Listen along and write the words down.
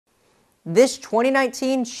This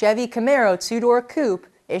 2019 Chevy Camaro two-door coupe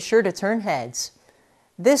is sure to turn heads.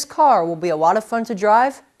 This car will be a lot of fun to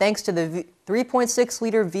drive thanks to the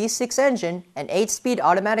 3.6-liter V6 engine and 8-speed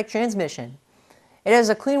automatic transmission. It has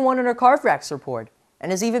a clean 1 under CARFAX report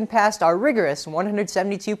and has even passed our rigorous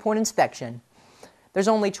 172-point inspection. There's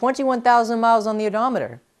only 21,000 miles on the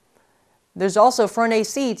odometer. There's also front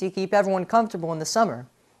AC to keep everyone comfortable in the summer.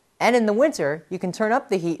 And in the winter, you can turn up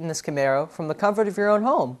the heat in this Camaro from the comfort of your own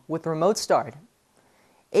home with remote start.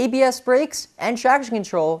 ABS brakes and traction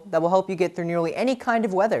control that will help you get through nearly any kind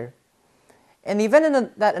of weather. In the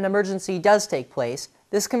event that an emergency does take place,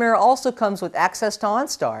 this Camaro also comes with access to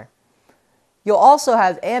OnStar. You'll also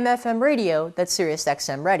have AM/FM radio that's Sirius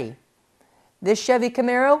XM ready. This Chevy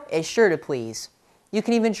Camaro is sure to please. You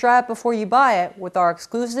can even try it before you buy it with our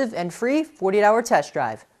exclusive and free 48-hour test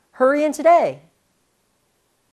drive. Hurry in today!